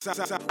How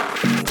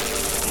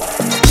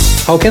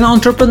can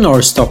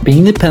entrepreneurs stop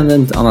being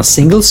dependent on a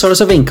single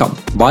source of income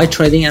by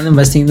trading and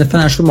investing in the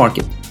financial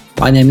market?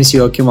 My name is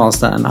Joachim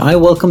Alstad and I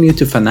welcome you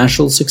to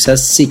Financial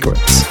Success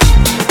Secrets.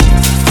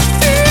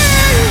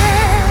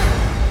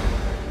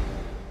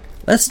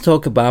 Let's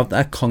talk about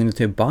a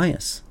cognitive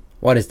bias.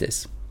 What is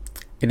this?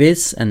 It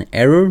is an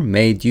error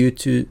made due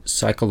to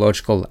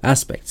psychological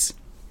aspects.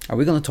 Are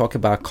we going to talk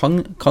about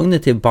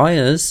cognitive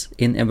bias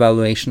in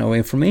evaluation of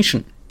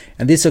information?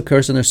 And this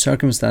occurs under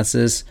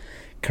circumstances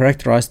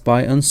characterized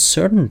by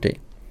uncertainty.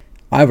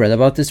 I read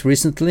about this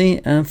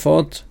recently and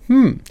thought,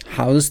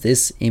 how does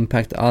this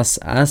impact us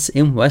as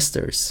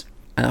investors?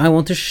 And I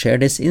want to share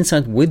this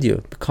insight with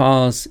you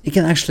because it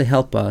can actually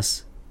help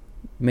us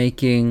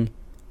making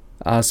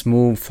us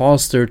move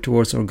faster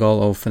towards our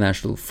goal of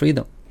financial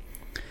freedom.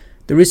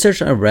 The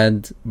research I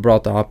read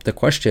brought up the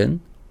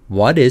question,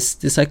 what is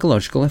the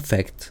psychological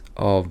effect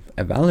of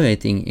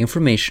evaluating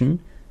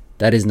information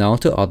that is known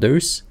to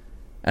others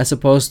as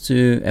opposed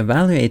to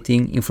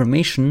evaluating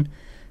information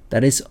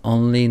that is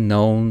only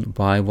known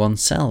by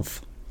oneself?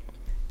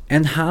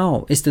 And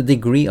how is the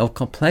degree of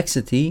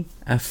complexity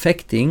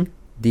affecting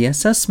the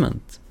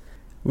assessment?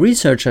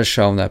 Research has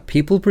shown that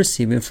people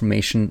perceive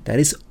information that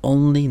is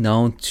only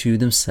known to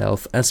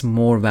themselves as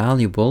more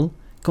valuable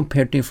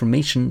compared to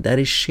information that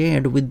is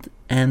shared with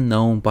and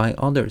known by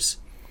others.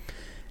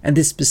 And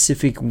this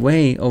specific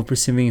way of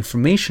perceiving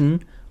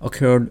information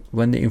occurred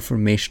when the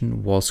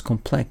information was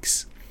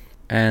complex.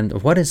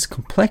 And what is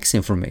complex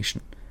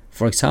information?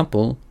 For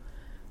example,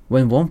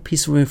 when one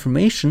piece of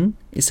information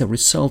is a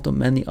result of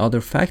many other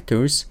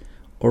factors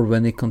or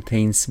when it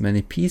contains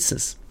many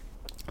pieces.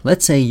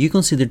 Let's say you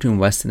consider to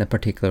invest in a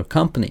particular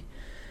company,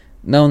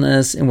 known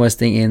as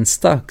investing in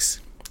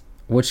stocks,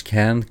 which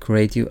can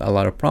create you a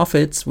lot of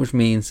profits, which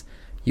means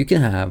you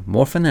can have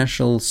more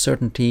financial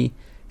certainty,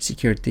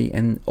 security,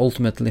 and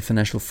ultimately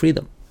financial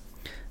freedom.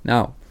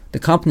 Now, the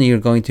company you're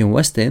going to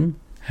invest in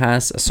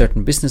has a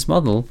certain business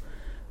model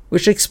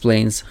which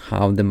explains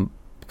how the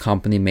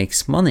company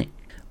makes money.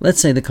 Let's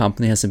say the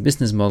company has a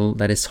business model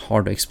that is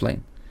hard to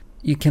explain.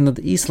 You cannot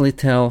easily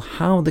tell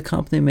how the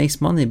company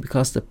makes money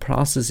because the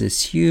process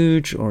is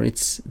huge or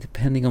it's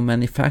depending on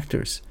many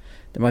factors.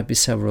 There might be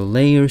several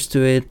layers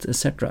to it,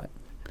 etc.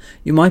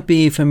 You might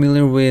be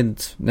familiar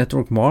with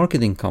network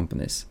marketing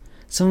companies.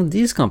 Some of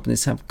these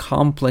companies have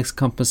complex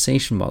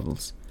compensation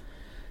models.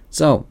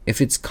 So,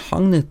 if it's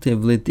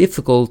cognitively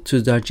difficult to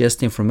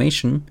digest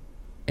information,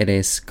 it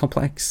is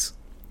complex.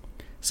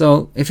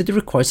 So, if it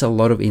requires a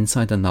lot of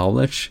insight and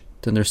knowledge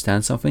to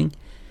understand something,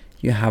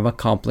 you have a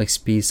complex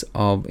piece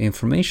of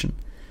information.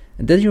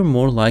 And then you're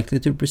more likely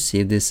to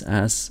perceive this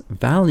as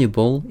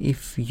valuable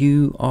if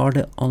you are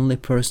the only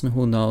person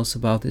who knows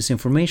about this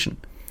information.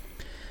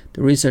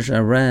 The research I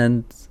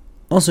read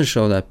also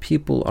showed that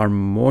people are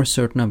more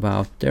certain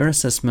about their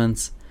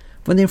assessments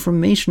when the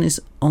information is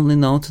only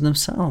known to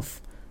themselves.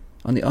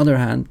 On the other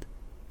hand,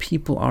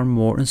 people are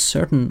more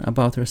uncertain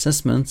about their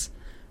assessments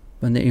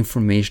when the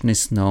information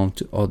is known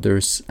to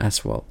others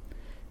as well,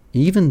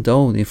 even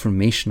though the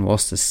information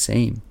was the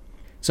same.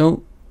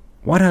 So,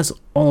 what has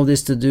all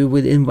this to do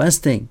with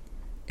investing?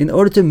 In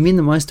order to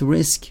minimize the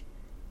risk,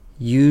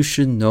 you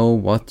should know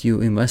what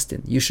you invest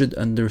in. You should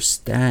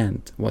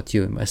understand what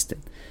you invest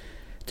in.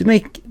 To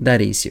make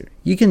that easier,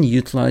 you can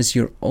utilize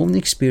your own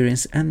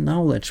experience and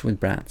knowledge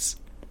with brands.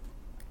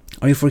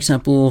 Are you, for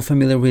example,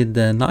 familiar with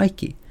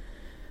Nike?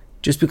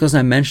 Just because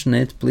I mention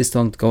it, please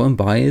don't go and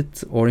buy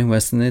it or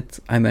invest in it.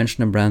 I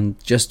mention a brand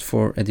just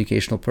for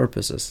educational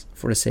purposes,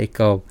 for the sake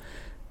of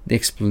the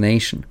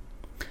explanation.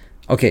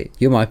 Okay,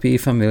 you might be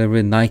familiar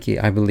with Nike,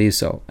 I believe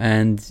so.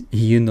 And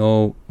you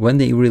know, when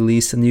they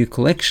release a new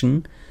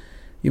collection,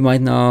 you might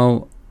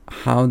know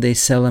how they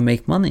sell and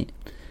make money.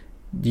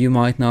 You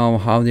might know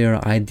how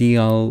their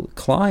ideal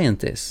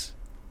client is.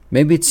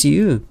 Maybe it's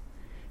you.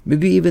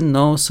 Maybe you even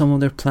know some of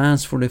their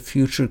plans for the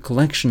future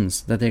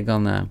collections that they're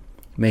gonna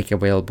make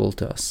available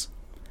to us.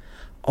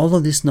 All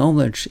of this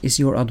knowledge is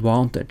your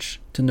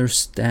advantage to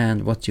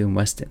understand what you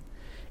invest in.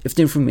 If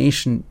the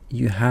information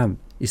you have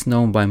is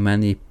known by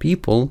many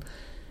people,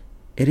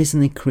 it is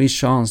an increased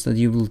chance that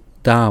you will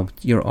doubt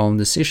your own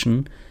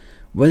decision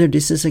whether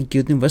this is a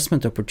good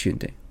investment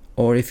opportunity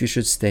or if you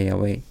should stay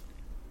away.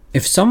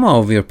 If some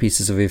of your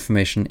pieces of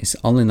information is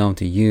only known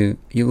to you,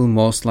 you will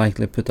most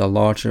likely put a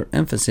larger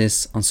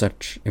emphasis on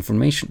such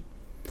information.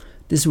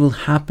 This will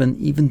happen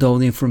even though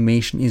the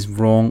information is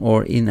wrong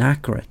or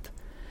inaccurate.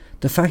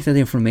 The fact that the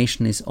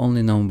information is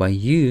only known by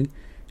you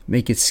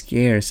makes it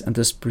scarce and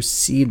thus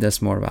perceived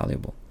as more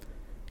valuable.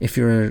 If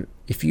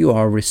you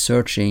are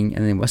researching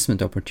an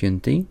investment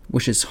opportunity,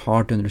 which is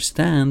hard to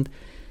understand,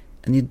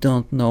 and you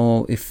don't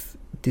know if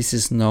this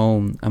is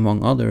known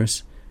among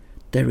others,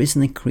 there is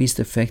an increased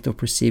effect of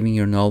perceiving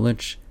your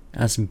knowledge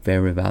as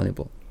very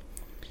valuable.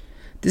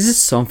 This is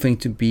something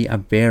to be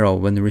aware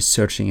of when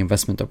researching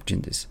investment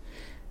opportunities,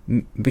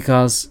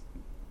 because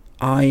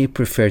I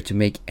prefer to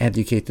make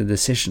educated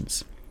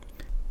decisions.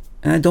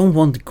 And I don't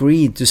want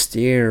greed to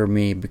steer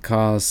me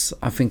because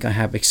I think I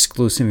have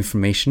exclusive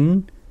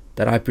information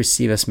that I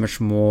perceive as much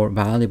more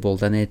valuable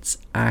than it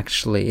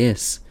actually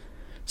is.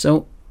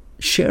 So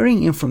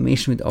sharing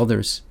information with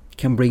others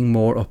can bring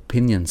more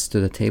opinions to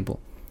the table.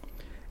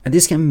 And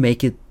this can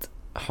make it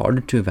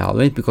harder to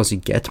evaluate because you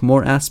get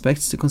more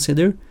aspects to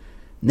consider.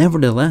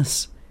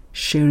 Nevertheless,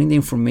 sharing the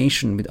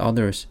information with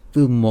others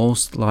will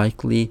most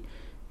likely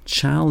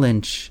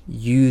challenge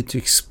you to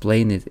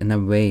explain it in a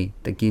way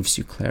that gives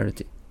you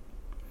clarity.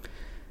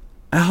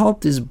 I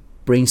hope this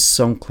brings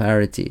some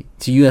clarity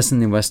to you as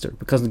an investor,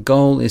 because the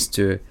goal is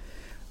to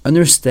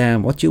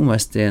understand what you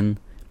invest in,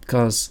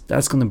 because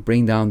that's going to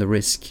bring down the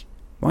risk.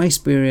 My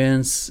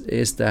experience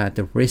is that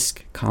the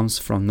risk comes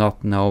from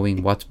not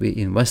knowing what we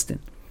invest in.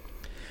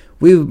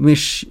 We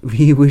wish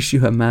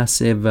you a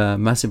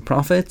massive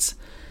profits,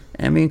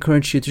 and we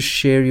encourage you to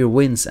share your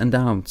wins and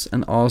downs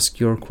and ask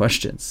your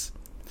questions.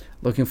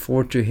 Looking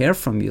forward to hear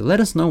from you. Let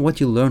us know what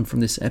you learned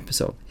from this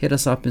episode. Hit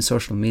us up in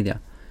social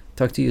media.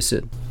 Talk to you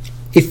soon.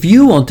 If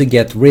you want to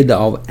get rid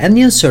of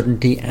any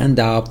uncertainty and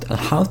doubt on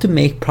how to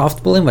make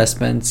profitable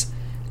investments,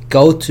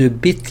 go to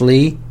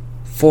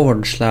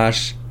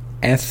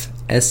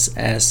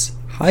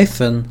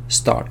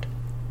bit.ly/FSS-start.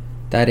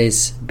 That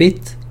is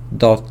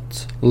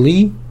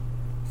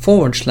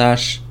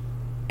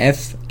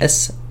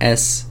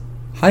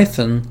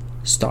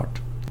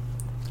bit.ly/FSS-start.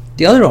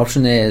 The other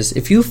option is,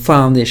 if you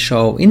found this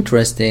show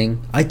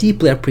interesting, I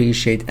deeply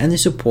appreciate any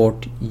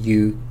support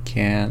you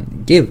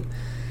can give.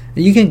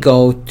 You can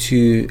go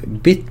to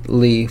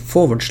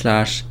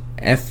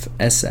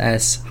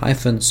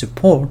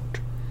bit.ly/FSS-support.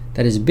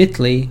 That is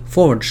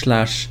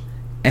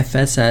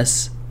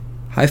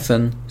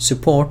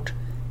bit.ly/FSS-support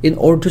in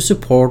order to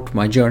support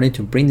my journey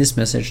to bring this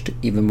message to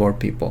even more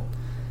people.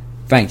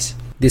 Thanks.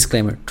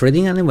 Disclaimer: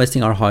 trading and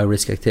investing are high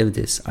risk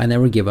activities. I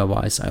never give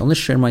advice. I only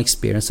share my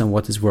experience and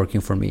what is working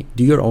for me.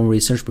 Do your own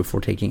research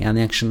before taking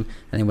any action,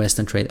 and invest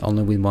and trade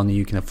only with money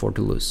you can afford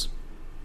to lose.